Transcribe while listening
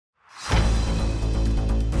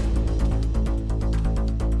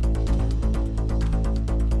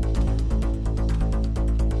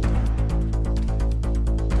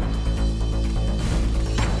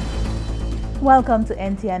Welcome to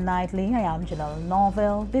NTN Nightly. I am General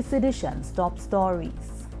Novel. This edition's top stories.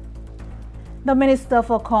 The Minister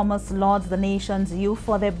for Commerce lauds the nation's youth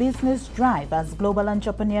for their business drive as Global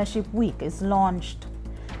Entrepreneurship Week is launched.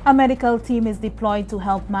 A medical team is deployed to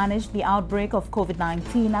help manage the outbreak of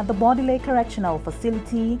COVID-19 at the Bordelais Correctional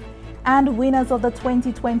Facility, and winners of the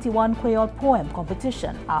 2021 Kwéyòl Poem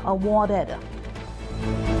Competition are awarded.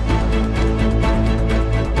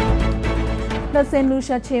 The St.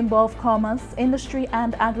 Lucia Chamber of Commerce, Industry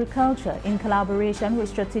and Agriculture, in collaboration with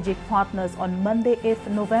strategic partners on Monday, 8th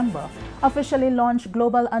November, officially launched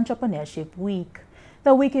Global Entrepreneurship Week.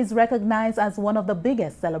 The week is recognized as one of the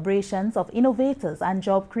biggest celebrations of innovators and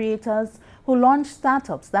job creators who launch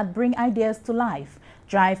startups that bring ideas to life,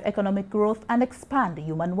 drive economic growth, and expand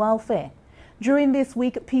human welfare. During this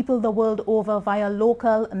week, people the world over via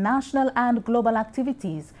local, national, and global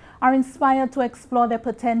activities are inspired to explore their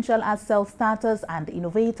potential as self-starters and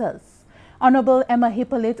innovators. Honorable Emma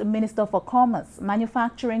Hippolyte, Minister for Commerce,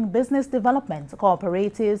 Manufacturing, Business Development,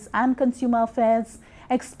 Cooperatives, and Consumer Affairs,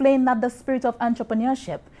 explained that the spirit of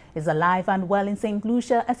entrepreneurship is alive and well in St.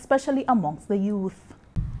 Lucia, especially amongst the youth.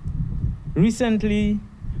 Recently,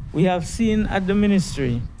 we have seen at the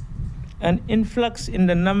ministry an influx in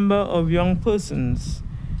the number of young persons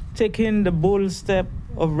taking the bold step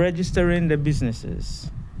of registering their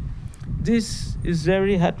businesses. This is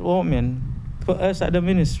very heartwarming for us at the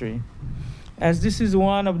ministry, as this is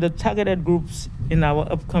one of the targeted groups in our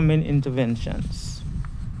upcoming interventions.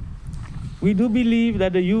 We do believe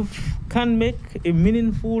that the youth can make a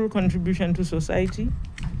meaningful contribution to society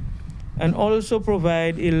and also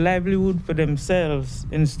provide a livelihood for themselves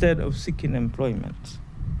instead of seeking employment.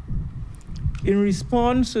 In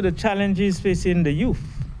response to the challenges facing the youth,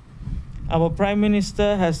 our Prime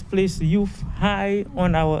Minister has placed youth high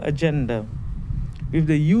on our agenda with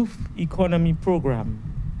the Youth Economy Program,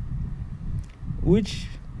 which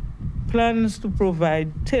plans to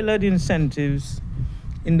provide tailored incentives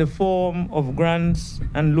in the form of grants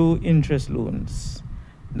and low-interest loans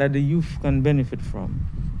that the youth can benefit from.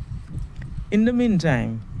 In the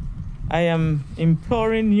meantime, I am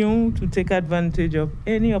imploring you to take advantage of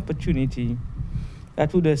any opportunity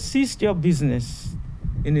that would assist your business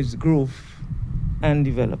in its growth and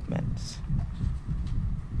development.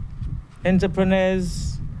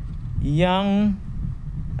 Entrepreneurs, young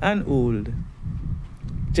and old,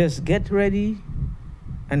 just get ready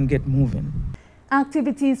and get moving.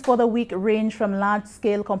 Activities for the week range from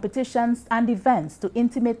large-scale competitions and events to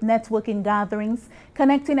intimate networking gatherings,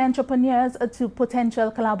 connecting entrepreneurs to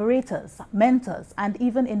potential collaborators, mentors, and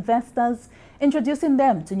even investors, introducing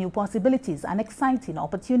them to new possibilities and exciting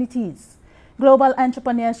opportunities. Global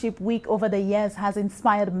Entrepreneurship Week over the years has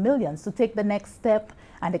inspired millions to take the next step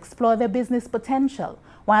and explore their business potential,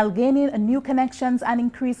 while gaining new connections and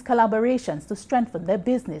increased collaborations to strengthen their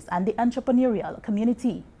business and the entrepreneurial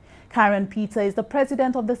community. Karen Peter is the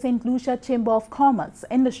president of the St. Lucia Chamber of Commerce,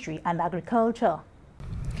 Industry and Agriculture.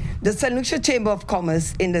 The St. Lucia Chamber of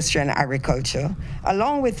Commerce, Industry and Agriculture,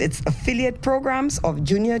 along with its affiliate programs of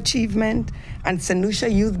Junior Achievement and St. Lucia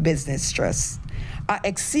Youth Business Trust, are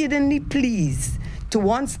exceedingly pleased to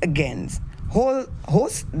once again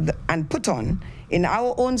host and put on, in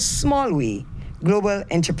our own small way, Global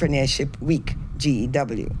Entrepreneurship Week,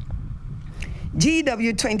 GEW.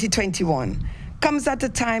 GEW 2021 comes at a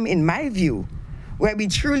time, in my view, where we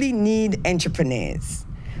truly need entrepreneurs.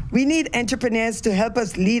 We need entrepreneurs to help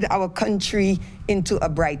us lead our country into a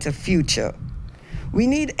brighter future. We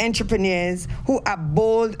need entrepreneurs who are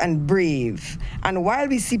bold and brave, and while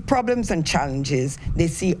we see problems and challenges, they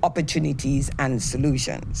see opportunities and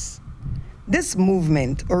solutions. This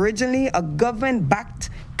movement, originally a government-backed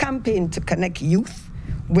campaign to connect youth,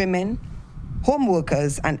 women, home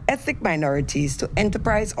workers, and ethnic minorities to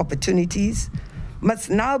enterprise opportunities, must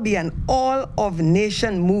now be an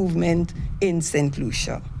all-of-nation movement in St.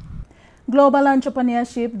 Lucia. Global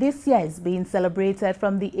Entrepreneurship this year is being celebrated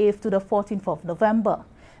from the 8th to the 14th of November.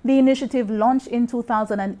 The initiative launched in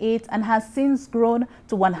 2008 and has since grown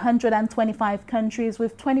to 125 countries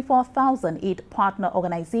with 24,008 partner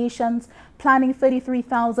organizations, planning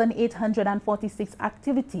 33,846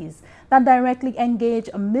 activities that directly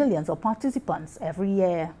engage millions of participants every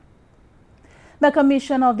year. The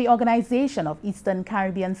Commission of the Organization of Eastern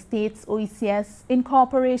Caribbean States, OECS, in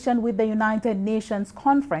cooperation with the United Nations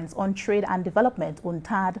Conference on Trade and Development,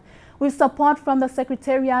 UNCTAD, with support from the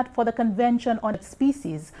Secretariat for the Convention on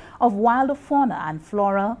Species of Wild Fauna and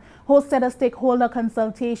Flora, hosted a stakeholder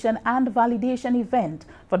consultation and validation event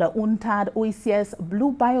for the UNCTAD OECS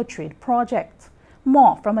Blue Biotrade project.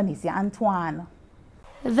 More from Lucia Antoine.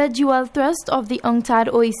 The dual thrust of the UNCTAD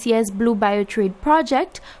OECS Blue Biotrade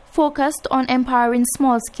project focused on empowering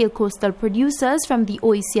small-scale coastal producers from the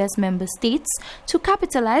OECS member states to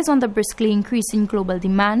capitalize on the briskly increasing global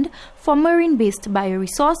demand for marine-based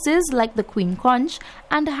bioresources like the queen conch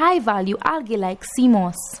and high-value algae like sea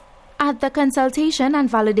moss. At the consultation and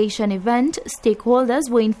validation event, stakeholders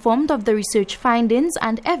were informed of the research findings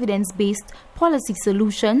and evidence-based policy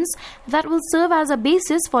solutions that will serve as a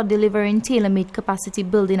basis for delivering tailor-made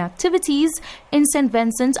capacity-building activities in St.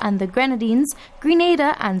 Vincent and the Grenadines,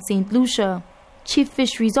 Grenada, and St. Lucia. Chief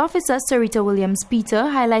Fisheries Officer Sarita Williams-Peter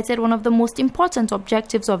highlighted one of the most important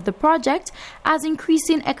objectives of the project as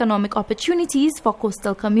increasing economic opportunities for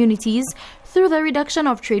coastal communities through the reduction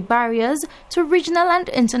of trade barriers to regional and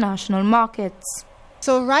international markets.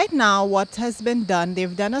 So right now what has been done,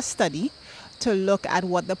 they've done a study to look at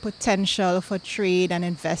what the potential for trade and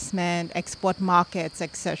investment, export markets,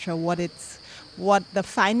 etc., what the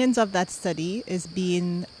findings of that study is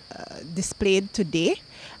being displayed today,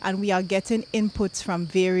 and we are getting inputs from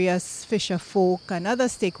various fisher folk and other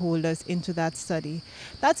stakeholders into that study.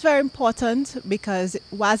 That's very important because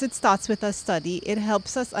as it starts with a study, it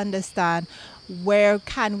helps us understand where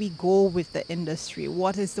can we go with the industry,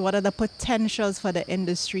 what are the potentials for the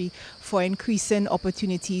industry for increasing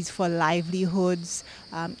opportunities for livelihoods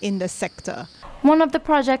in the sector. One of the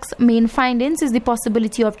project's main findings is the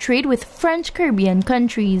possibility of trade with French Caribbean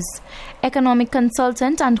countries. Economic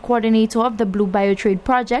consultant and coordinator of the Blue Biotrade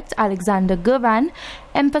project, Alexander Govan,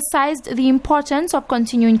 emphasized the importance of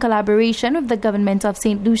continuing collaboration with the government of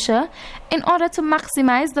St. Lucia in order to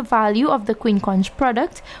maximize the value of the queen conch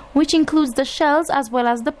product, which includes the shells as well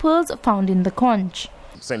as the pearls found in the conch.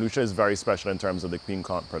 St. Lucia is very special in terms of the queen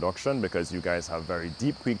conch production because you guys have very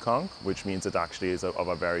deep queen conch, which means it actually is of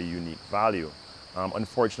a very unique value.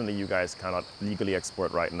 Unfortunately, you guys cannot legally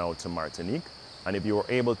export right now to Martinique. And if you were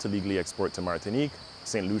able to legally export to Martinique,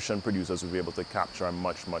 St. Lucian producers will be able to capture a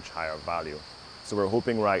much, much higher value. So we're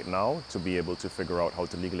hoping right now to be able to figure out how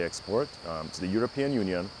to legally export to the European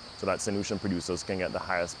Union so that St. Lucian producers can get the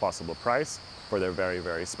highest possible price for their very,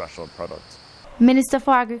 very special product. Minister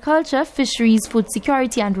for Agriculture, Fisheries, Food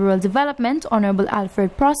Security and Rural Development, Honorable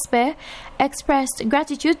Alfred Prosper, expressed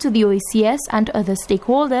gratitude to the OECS and other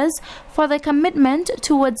stakeholders for their commitment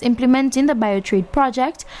towards implementing the Biotrade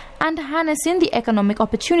project and harnessing the economic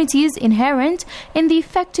opportunities inherent in the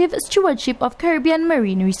effective stewardship of Caribbean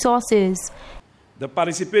marine resources. The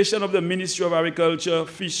participation of the Ministry of Agriculture,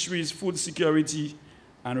 Fisheries, Food Security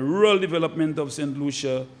and Rural Development of St.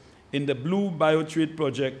 Lucia in the Blue Biotrade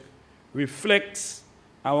project reflects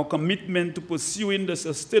our commitment to pursuing the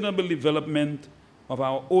sustainable development of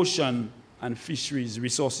our ocean and fisheries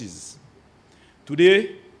resources.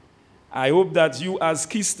 Today, I hope that you as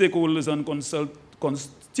key stakeholders and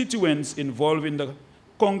constituents involved in the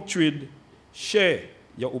conch trade share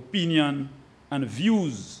your opinion and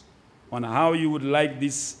views on how you would like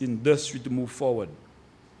this industry to move forward.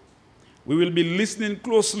 We will be listening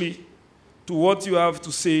closely to what you have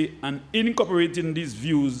to say and incorporating these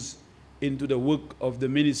views into the work of the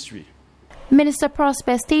ministry. Minister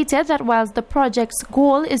Prosper stated that whilst the project's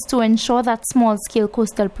goal is to ensure that small-scale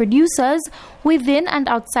coastal producers within and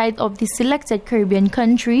outside of the selected Caribbean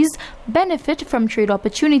countries benefit from trade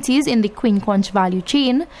opportunities in the queen conch value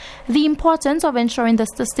chain, the importance of ensuring the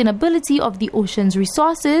sustainability of the ocean's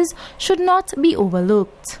resources should not be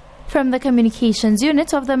overlooked. From the Communications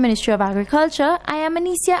Unit of the Ministry of Agriculture, I am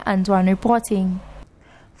Anicia Antoine reporting.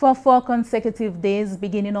 For 4 consecutive days,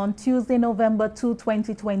 beginning on Tuesday, November 2,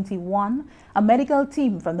 2021, a medical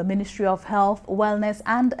team from the Ministry of Health, Wellness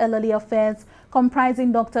and Elderly Affairs,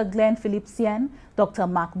 comprising Dr. Glenn Philipsien, Dr.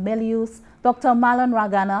 Mark Melius, Dr. Marlon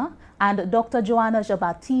Ragana, and Dr. Joanna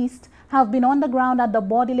Jean-Baptiste, have been on the ground at the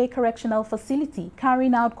Bordelais Correctional Facility,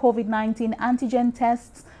 carrying out COVID-19 antigen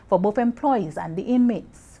tests for both employees and the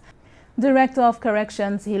inmates. Director of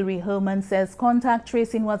Corrections Hilary Herman says contact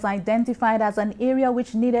tracing was identified as an area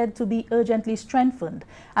which needed to be urgently strengthened,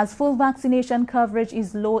 as full vaccination coverage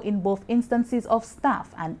is low in both instances of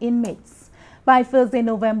staff and inmates. By Thursday,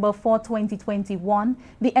 November 4, 2021,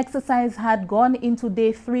 the exercise had gone into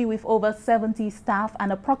day 3 with over 70 staff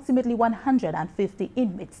and approximately 150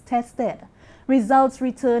 inmates tested. Results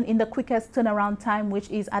return in the quickest turnaround time,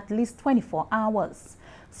 which is at least 24 hours.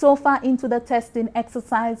 So far into the testing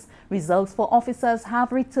exercise, results for officers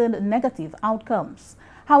have returned negative outcomes.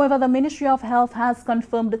 However, the Ministry of Health has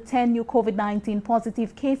confirmed 10 new COVID-19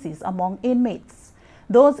 positive cases among inmates.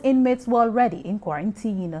 Those inmates were already in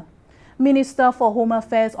quarantine. Minister for Home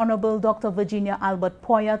Affairs, Honorable Dr. Virginia Albert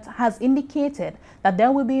Poyet, has indicated that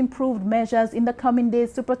there will be improved measures in the coming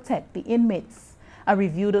days to protect the inmates. A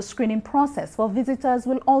reviewed screening process for visitors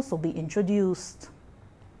will also be introduced.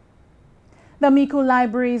 The Miku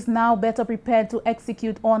Library is now better prepared to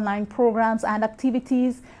execute online programs and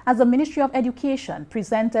activities as the Ministry of Education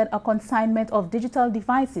presented a consignment of digital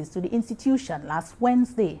devices to the institution last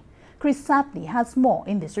Wednesday. Chris Satley has more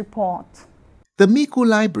in this report. The Miku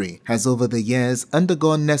Library has over the years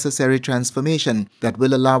undergone necessary transformation that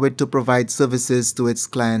will allow it to provide services to its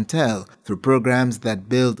clientele through programs that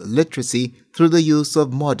build literacy through the use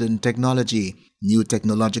of modern technology. New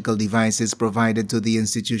technological devices provided to the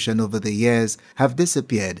institution over the years have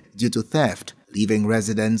disappeared due to theft, leaving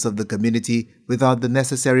residents of the community without the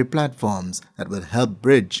necessary platforms that will help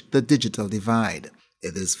bridge the digital divide.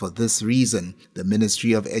 It is for this reason the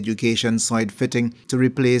Ministry of Education saw it fitting to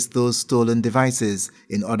replace those stolen devices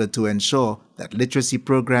in order to ensure that literacy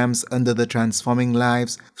programs under the Transforming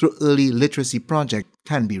Lives Through Early Literacy Project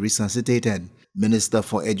can be resuscitated. Minister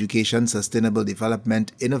for Education, Sustainable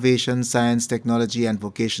Development, Innovation, Science, Technology and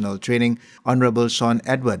Vocational Training, Honorable Sean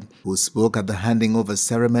Edward, who spoke at the handing over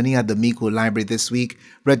ceremony at the Miku Library this week,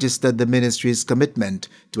 registered the ministry's commitment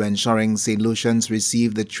to ensuring St. Lucians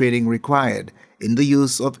receive the training required in the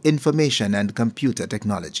use of information and computer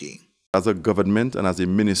technology. As a government and as a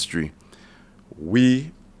ministry,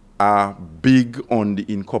 we are big on the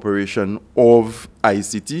incorporation of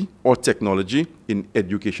ICT or technology in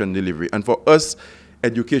education delivery. And for us,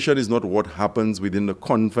 education is not what happens within the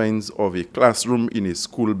confines of a classroom in a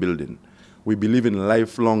school building. We believe in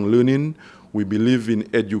lifelong learning. We believe in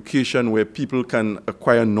education where people can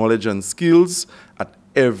acquire knowledge and skills at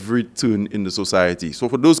every turn in the society. So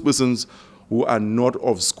for those persons who are not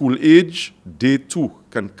of school age, they too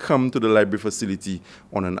can come to the library facility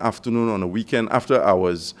on an afternoon, on a weekend, after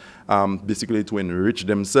hours, basically to enrich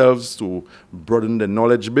themselves, to broaden their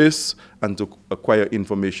knowledge base, and to acquire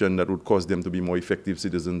information that would cause them to be more effective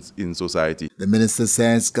citizens in society. The minister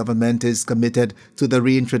says government is committed to the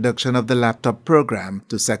reintroduction of the laptop program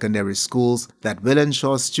to secondary schools that will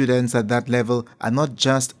ensure students at that level are not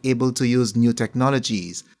just able to use new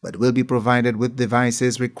technologies, but will be provided with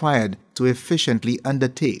devices required to efficiently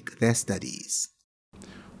undertake their studies.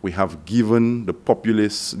 We have given the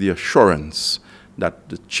populace the assurance that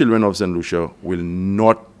the children of St. Lucia will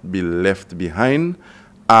not be left behind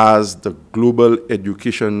as the global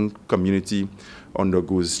education community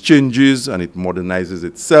undergoes changes and it modernizes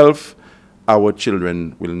itself. Our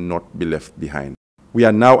children will not be left behind. We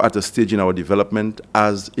are now at a stage in our development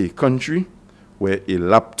as a country where a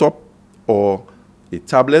laptop or a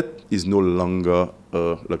tablet is no longer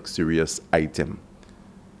a luxurious item,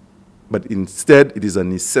 but instead it is a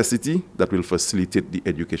necessity that will facilitate the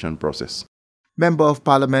education process. Member of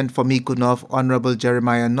Parliament for Miku North, Honorable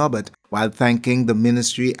Jeremiah Norbert, while thanking the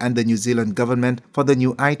ministry and the New Zealand government for the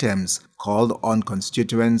new items, called on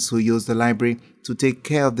constituents who use the library to take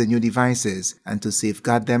care of the new devices and to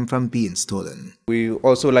safeguard them from being stolen. We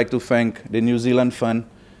also like to thank the New Zealand Fund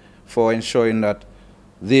for ensuring that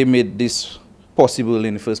they made this possible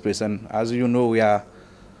in the first place. And as you know, we are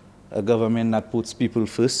a government that puts people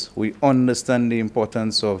first. We understand the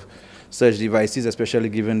importance of such devices, especially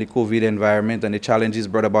given the COVID environment and the challenges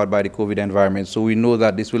brought about by the COVID environment. So we know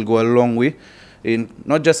that this will go a long way in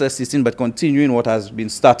not just assisting, but continuing what has been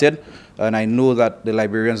started. And I know that the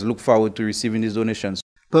librarians look forward to receiving these donations.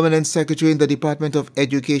 Permanent Secretary in the Department of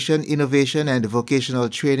Education, Innovation and Vocational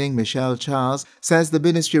Training, Michelle Charles, says the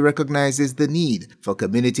ministry recognizes the need for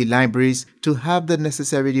community libraries to have the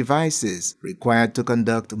necessary devices required to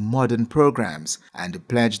conduct modern programs and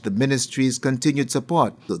pledged the ministry's continued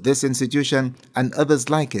support to this institution and others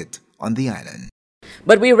like it on the island.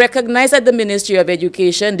 But we recognize at the Ministry of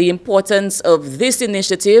Education the importance of this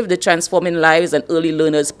initiative, the Transforming Lives and Early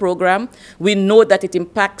Learners Program. We know that it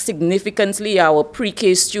impacts significantly our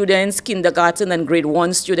pre-K students, kindergarten and grade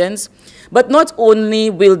 1 students. But not only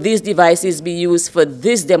will these devices be used for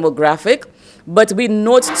this demographic, but we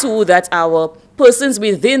note too that our persons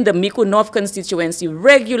within the Miku North constituency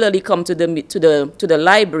regularly come to the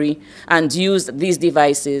library and use these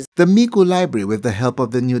devices. The Miku Library, with the help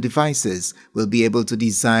of the new devices, will be able to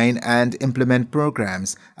design and implement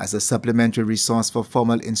programs as a supplementary resource for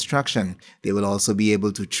formal instruction. They will also be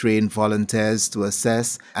able to train volunteers to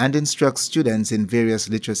assess and instruct students in various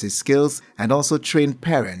literacy skills and also train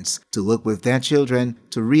parents to work with their children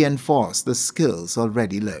to reinforce the skills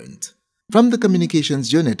already learned. From the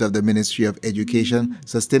Communications Unit of the Ministry of Education,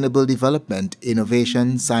 Sustainable Development,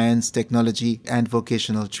 Innovation, Science, Technology and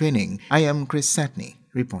Vocational Training, I am Chris Satney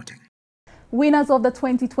reporting. Winners of the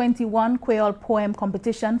 2021 Kwéyòl Poem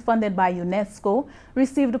Competition funded by UNESCO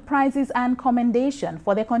received prizes and commendation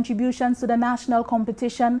for their contributions to the national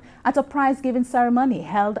competition at a prize-giving ceremony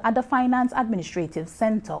held at the Finance Administrative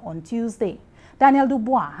Center on Tuesday. Daniel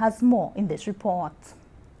Dubois has more in this report.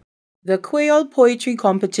 The Kwéyòl Poetry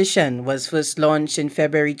Competition was first launched in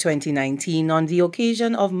February 2019 on the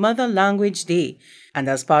occasion of Mother Language Day and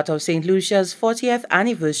as part of St. Lucia's 40th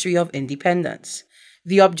anniversary of independence.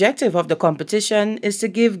 The objective of the competition is to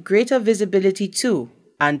give greater visibility to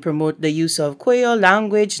and promote the use of Kwéyòl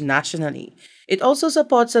language nationally. It also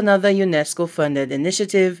supports another UNESCO-funded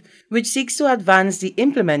initiative which seeks to advance the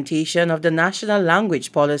implementation of the national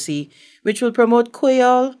language policy, which will promote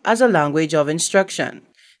Kwéyòl as a language of instruction.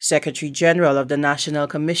 Secretary General of the National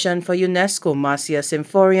Commission for UNESCO, Marcia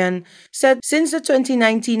Symphorian, said since the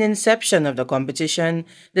 2019 inception of the competition,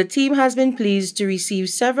 the team has been pleased to receive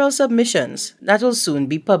several submissions that will soon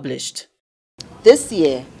be published. This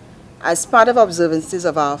year, as part of observances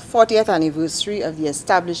of our 40th anniversary of the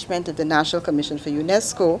establishment of the National Commission for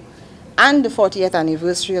UNESCO and the 40th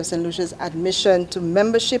anniversary of St. Lucia's admission to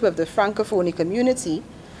membership of the Francophone community,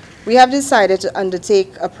 we have decided to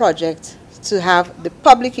undertake a project to have the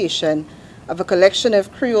publication of a collection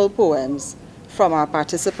of Creole poems from our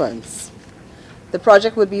participants. The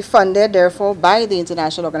project will be funded, therefore, by the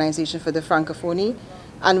International Organization for the Francophonie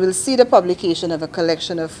and will see the publication of a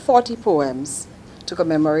collection of 40 poems to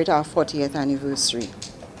commemorate our 40th anniversary.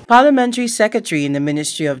 Parliamentary Secretary in the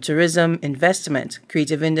Ministry of Tourism, Investment,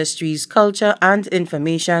 Creative Industries, Culture and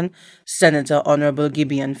Information, Senator Honorable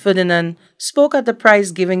Gibeon Ferdinand, spoke at the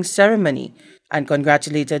prize-giving ceremony and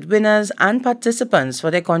congratulated winners and participants for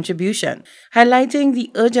their contribution, highlighting the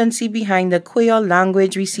urgency behind the Kwéyòl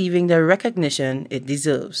language receiving the recognition it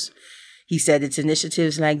deserves. He said its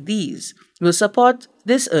initiatives like these will support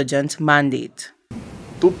this urgent mandate.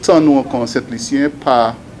 Tout temps nous concept lucien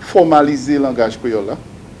pas formaliser langage créole là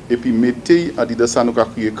et puis mettez à dire ça nous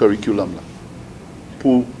créer curriculum là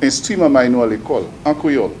pour instruire nous à l'école en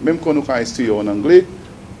créole même quand nous instruire en anglais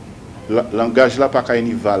langage là pas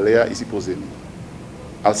une valeur ici posé.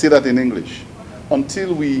 I'll say that in English.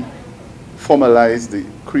 Until we formalize the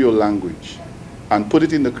Creole language and put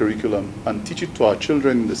it in the curriculum and teach it to our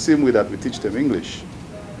children in the same way that we teach them English,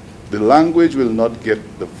 the language will not get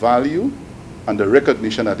the value and the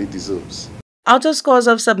recognition that it deserves. Out of scores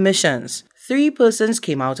of submissions, 3 persons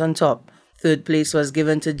came out on top. Third place was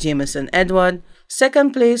given to Jameson Edward,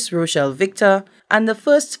 second place Rochelle Victor, and the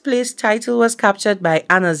first place title was captured by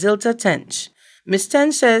Anna Zilta Tench. Ms.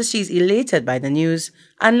 Tench says she's elated by the news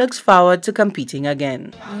and looks forward to competing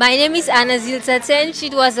again. My name is Anna Zilta Tench.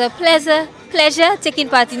 It was a pleasure taking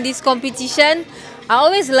part in this competition. I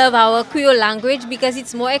always love our Creole language because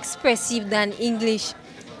it's more expressive than English.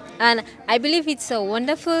 And I believe it's a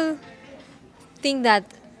wonderful thing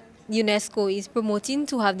that UNESCO is promoting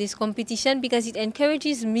to have this competition because it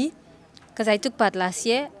encourages me, because I took part last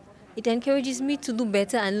year, it encourages me to do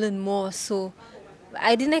better and learn more. So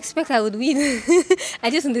I didn't expect I would win. I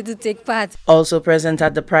just wanted to take part. Also present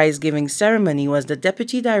at the prize-giving ceremony was the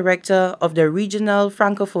Deputy Director of the Regional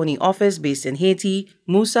Francophonie Office based in Haiti,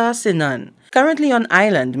 Moussa Sinan, currently on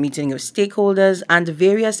island meeting with stakeholders and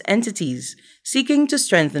various entities, seeking to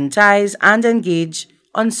strengthen ties and engage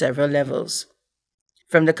on several levels.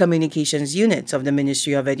 From the Communications Unit of the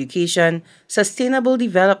Ministry of Education, Sustainable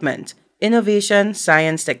Development, Innovation,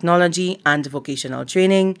 Science, Technology and Vocational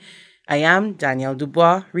Training, I am Daniel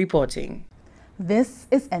Dubois reporting. This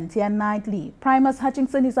is NTN Nightly. Primus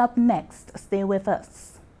Hutchinson is up next. Stay with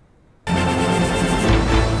us.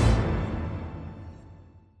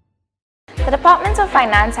 The Department of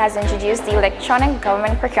Finance has introduced the Electronic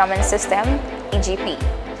Government Procurement System, EGP.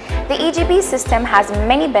 The EGP system has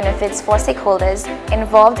many benefits for stakeholders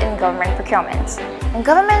involved in government procurement.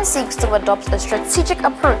 Government seeks to adopt a strategic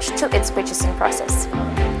approach to its purchasing process.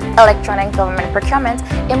 Electronic government procurement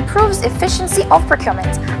improves efficiency of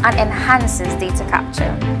procurement and enhances data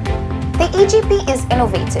capture. The EGP is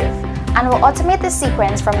innovative and will automate the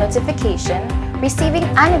sequence from notification, receiving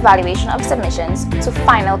and evaluation of submissions to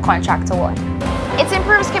final contract award. It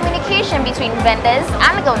improves communication between vendors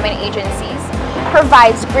and government agencies,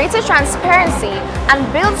 provides greater transparency and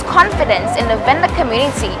builds confidence in the vendor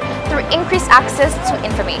community through increased access to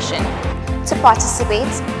information. To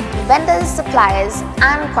participate, vendors, suppliers,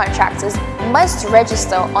 and contractors must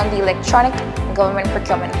register on the Electronic Government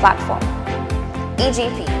Procurement Platform.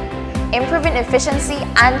 EGP, improving efficiency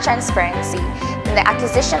and transparency in the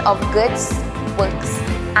acquisition of goods, works,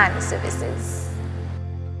 and services.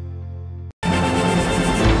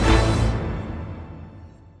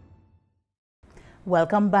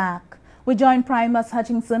 Welcome back. We join Primus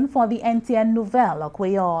Hutchinson for the NTN Nouvelle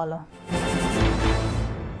Kwéyòl.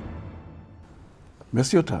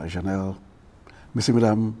 Monsieur Janelle, Monsieur,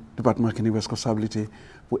 Madame, département qui est responsabilité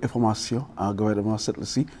pour information en gouvernement cette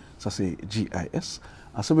ici, ça c'est GIS,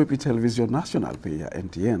 à ce depuis télévision nationale pays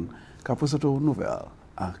NTN, qui a présenté une nouvelle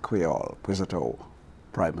en Kwéyòl, présenté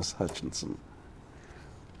Primus Hutchinson.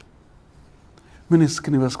 Ministre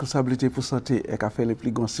qui est responsabilité pour santé et qui a fait les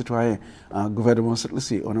plus grands citoyens en gouvernement cette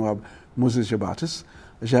ici, honorable Moses Jebatis,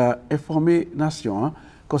 j'ai informé la nation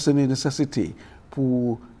concernant la nécessité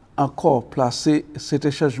pour encore placer cet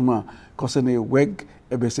changement concernant WEG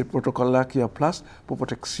et ces protocoles-là qui sont en place pour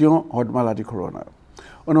protection de maladie corona.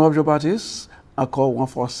 Honorable Jebatis encore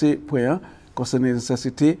renforcé point concernant la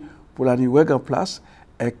nécessité pour la WEG en place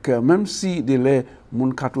et que même si les gens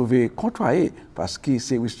qui trouvé contrariés parce que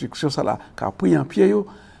ces restrictions là qui a pris en pied,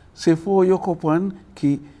 c'est faut comprendre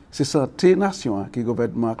que c'est santé nation que le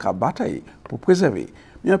gouvernement a bataillé pour préserver.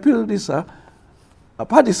 Mais puis dit ça,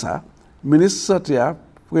 pas dit ça, le ministre de la Santé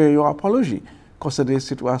pour une apologie concernant la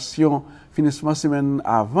situation finissement semaine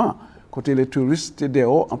avant, côté les touristes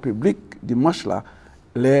dehors en public dimanche là,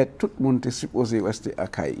 tout le monde est supposé rester à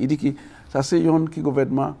Caille. Il dit que ça c'est un qui le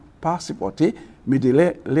gouvernement pas supporté, mais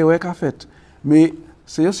les ouais qu'a fait. Mais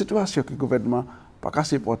c'est une situation que le gouvernement pas qu'à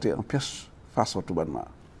supporter en pièce façon tout bonnement.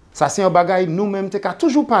 Ça c'est un bagage nous-mêmes qui a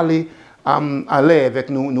toujours parlé à l'air avec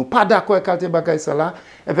nous pas d'accord avec le bagage ça là,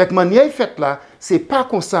 avec manière fait là, c'est pas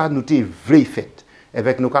comme ça nous t'es vrai fait.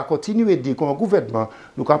 Avec nous qu'à continuer de dire comme gouvernement,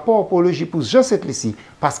 nous qu'à pas apologie pour gens cette ici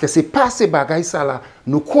parce que c'est pas ces bagages ça là,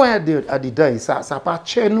 nous coin dedans ça pas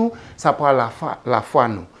chez nous, ça pas la foi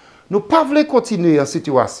nous. Nous pas voulons continuer en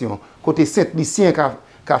situation côté Saint-Lucien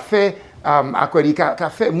qu'a fait qu'a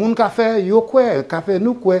fait moun qu'a fait yo quoi qu'a fait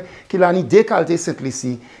nous quoi qui l'a ni décalé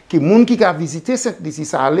Saint-Lucie qui moun qui a visité Saint-Lucie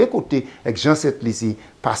ça aller côté avec Jean Saint-Lucie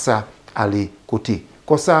pas ça aller côté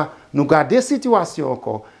comme ça nous garder situation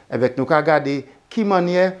encore avec nous qu'a garder qui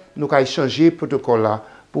manière nous qu'a échanger protocole là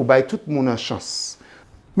pour bailler tout le monde en chance.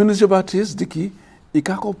 Ministre Baptiste dit qu'il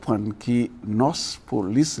a comprendre que nos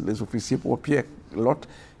police les officiers pompiers l'autre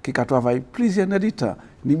qui a travaillé plusieurs années de temps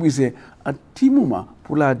ni besoin un petit moment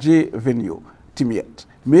pour la venir timiette.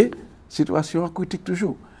 Mais situation critique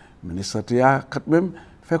toujours. Le ministre de la Santé a quand même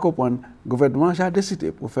fait comprendre que le gouvernement a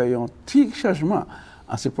décidé pour faire un petit changement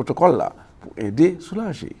à ce protocole-là pour aider à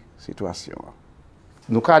soulager la situation.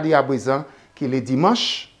 Nous avons dit à présent que les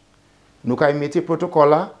dimanches, nous avons mis le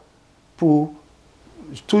protocole-là pour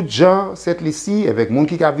tout gens cette ici avec les gens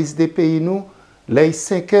qui ont visité le pays, nous, les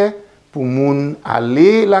 5 heures, pour moun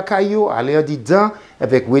aller la caillou, aller dedans,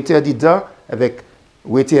 avec wéter dedans, avec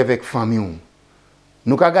wéter avec famille.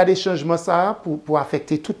 Nous avons gardé changement ça pour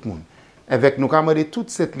affecter tout le monde. Avec nous avons demandé toute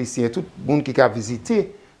cette lycée, tout le monde qui a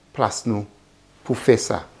visité place nous pour faire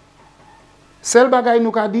ça. Seul bagay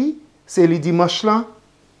nous avons dit, c'est le dimanche là,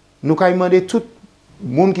 nous avons demandé tout le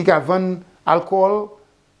monde qui a vendu alcool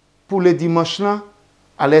pour le dimanche là,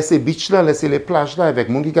 à laisser beach là, laisser les plages là avec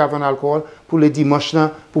mon qui a vendu alcool pour les dimanches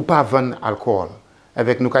là pour pas vendre alcool.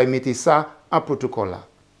 Avec nous qui mettre ça en protocole là.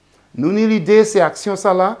 Nous l'idée c'est action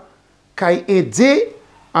ça là qui aider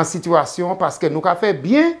en situation parce que nous avons fait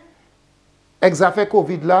bien exafait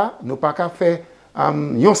Covid là, nous pas qu'à faire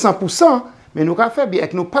 100% mais nous avons fait bien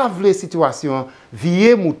et nous pas voulu situation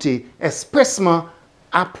vier monter expressement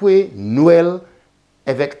après Noël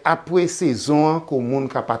avec après saison que monde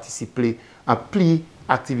qui a participé en pli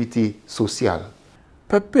activité sociale.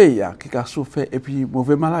 Pays qui a souffert et puis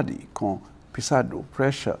mauvaise maladie comme pisado,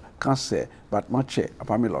 pressure, cancer, battement de cœur,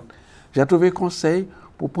 parmi l'autre. J'ai trouvé conseil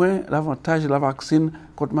pour prendre l'avantage de la vaccine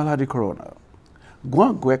contre maladie corona.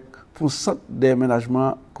 Grand grec pour centre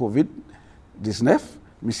d'aménagement COVID-19,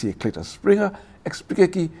 M. Clayton Springer,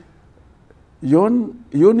 explique que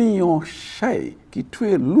yon chay qui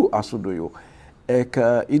tue loup à Soudoyo et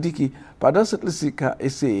qu'il dit que pendant cette liste a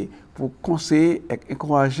essayé pour conseiller et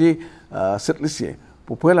encourager cette lycée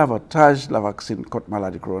pour prendre l'avantage de la vaccine contre la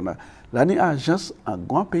maladie corona. L'année agence un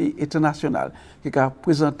grand pays international qui a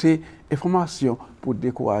présenté information pour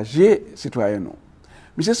décourager les citoyens.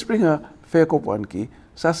 M. Springer fait comprendre que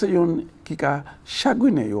ça c'est un qui a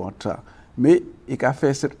chagriné en temps, mais il a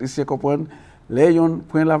fait cette lycée comprendre les gens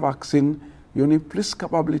prennent la vaccine, ils ont plus de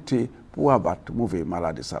capacité pour abattre mauvaise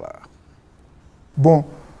maladie. Bon,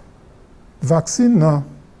 vaccine,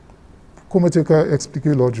 comme tu as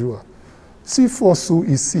expliqué l'autre jour, si force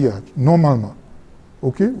ici, normalement,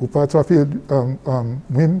 ok, ou pas attraper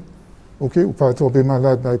ok, ou pas attraper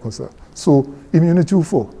malade comme ça. So, immunité ou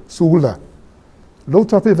fort, so là.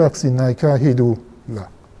 L'autre vaccine, il y a là.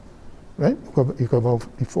 Right? Il y a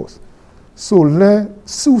une force. So, là,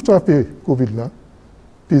 si vous attrapez COVID là,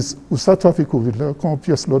 Puis, ou ça trafic COVID là, quand on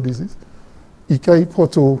pièce l'autre disease, il y a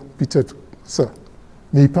peut-être ça.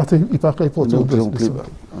 Mais il part porter au plus.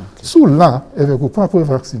 Sous là, avec le propre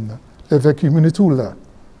vaccin, avec l'immunité là,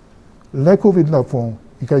 la COVID là,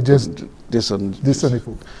 il y a juste descendre.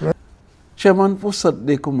 Chairman, pour cette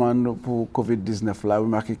décommande pour COVID-19 là, vous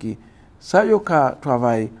remarquez que ça y a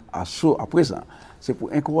travail à présent, c'est pour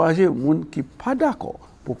encourager les gens qui ne sont pas d'accord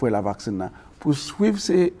pour prendre la vaccine, pour suivre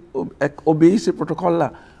et obéir ces protocoles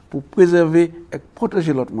là, pour préserver et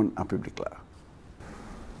protéger l'autre monde en public là.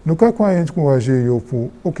 Nous avons encouragé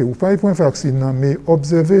pour, ok, vous ne pouvez pas vacciner, mais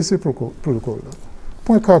observer ces protocoles là.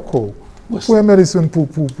 Point d'accord. Vous pouvez médecine pour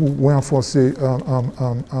renforcer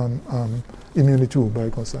l'immunité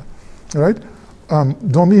comme ça. Right?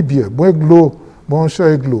 Dormir bien, boire de l'eau, boire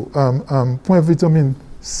un de l'eau, point vitamine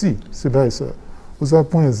C, c'est bien ça. Vous avez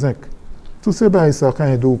point zinc. Tout c'est bien ça quand il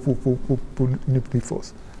y a d'eau pour nous plus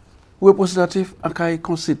force. Représentatif en cas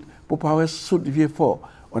de pour parler sous le vieux fort,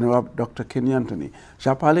 honorable Dr. Kenny Anthony.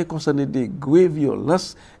 J'ai parlé concernant des graves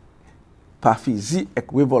violences par physique et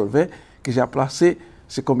revolver que j'ai placé,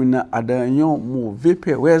 c'est comme une adhésion mauvais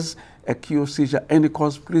Perez et qui aussi j'ai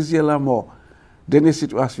cause plusieurs la mort. Dernière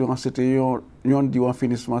situation, c'était un dit en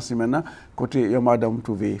finissement semaine, côté madame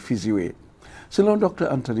trouvé fusillé. Selon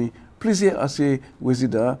Dr. Anthony, plusieurs de ces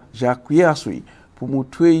résidents j'ai accueilli à suivre pour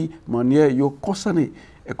montrer manière yo concerné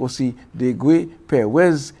et aussi des gros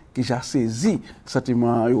Perez qui j'ai saisi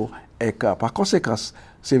sentiment yo et par conséquence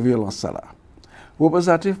ces violences là.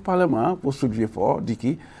 Représentatif parlement pour soulever fort dit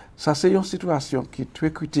que ça c'est une situation qui est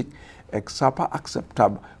très critique et que ça pas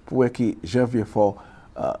acceptable pour que janvier fort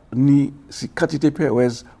ni si quantité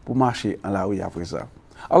Perez pour marcher en la rue à présent.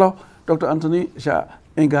 Alors, Dr. Anthony, j'ai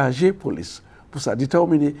engagé la police pour ça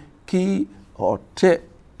déterminer qui est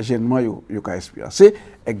gênement yo expérience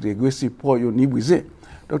avec des gros supports ni brisé.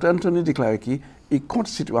 Dr. Anthony déclare qu'il compte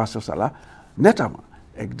situation ça là nettement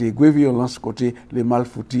avec des graves violences côté les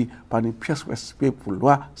malfoutis par une pièce respect pour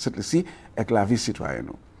loi cette-ci avec la vie citoyenne.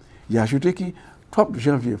 Il a ajouté que 3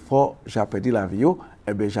 janvier fort j'ai perdu la vie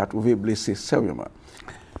et ben j'ai trouvé blessé sérieusement.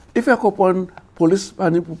 Il fait comprendre police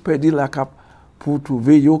pas pour perdre la cap pour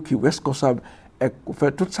trouver yo qui responsable et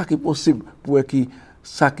faire tout ça qui est possible pour que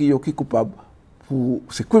ça qui est coupable pour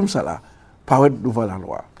ces crimes ça là paraître devant la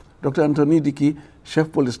loi. Dr. Anthony dit que chef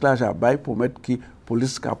police là j'ai bail pour mettre que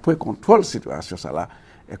police qui prend contrôle situation ça là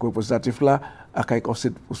et que représentatif là a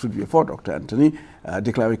conseil pour soulever fort. Dr. Anthony a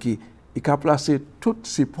déclaré qu'il a placé tout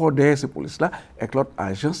support derrière ces police là et l'autre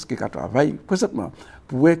agence qui travaille présentement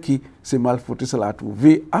pour que ces malfoutis cela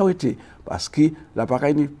trouver arrêté parce que la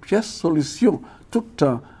pareille une pièce solution tout le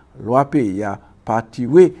temps loi pays a pas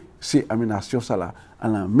tiré ces aménagements cela en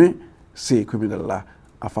la main ces criminels là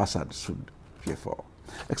en façade sud pied fort.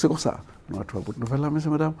 Et c'est comme ça nous avons trois nouvelles là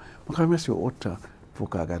messieurs madame je remercie autant pour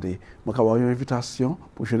regarder je avoir une invitation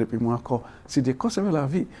pour je ne plus moi encore si de conserver la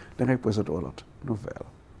vie dans les présenter l'autre nouvelle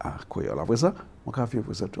à Kwéyòl à présent je vais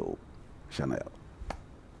présenter Chanel.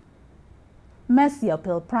 Merci,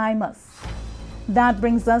 Apple Primus. That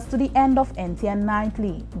brings us to the end of NTN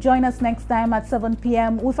Nightly. Join us next time at 7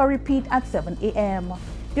 p.m. with a repeat at 7 a.m.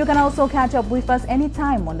 You can also catch up with us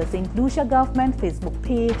anytime on the St. Lucia Government Facebook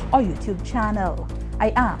page or YouTube channel.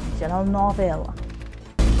 I am Janelle Norville.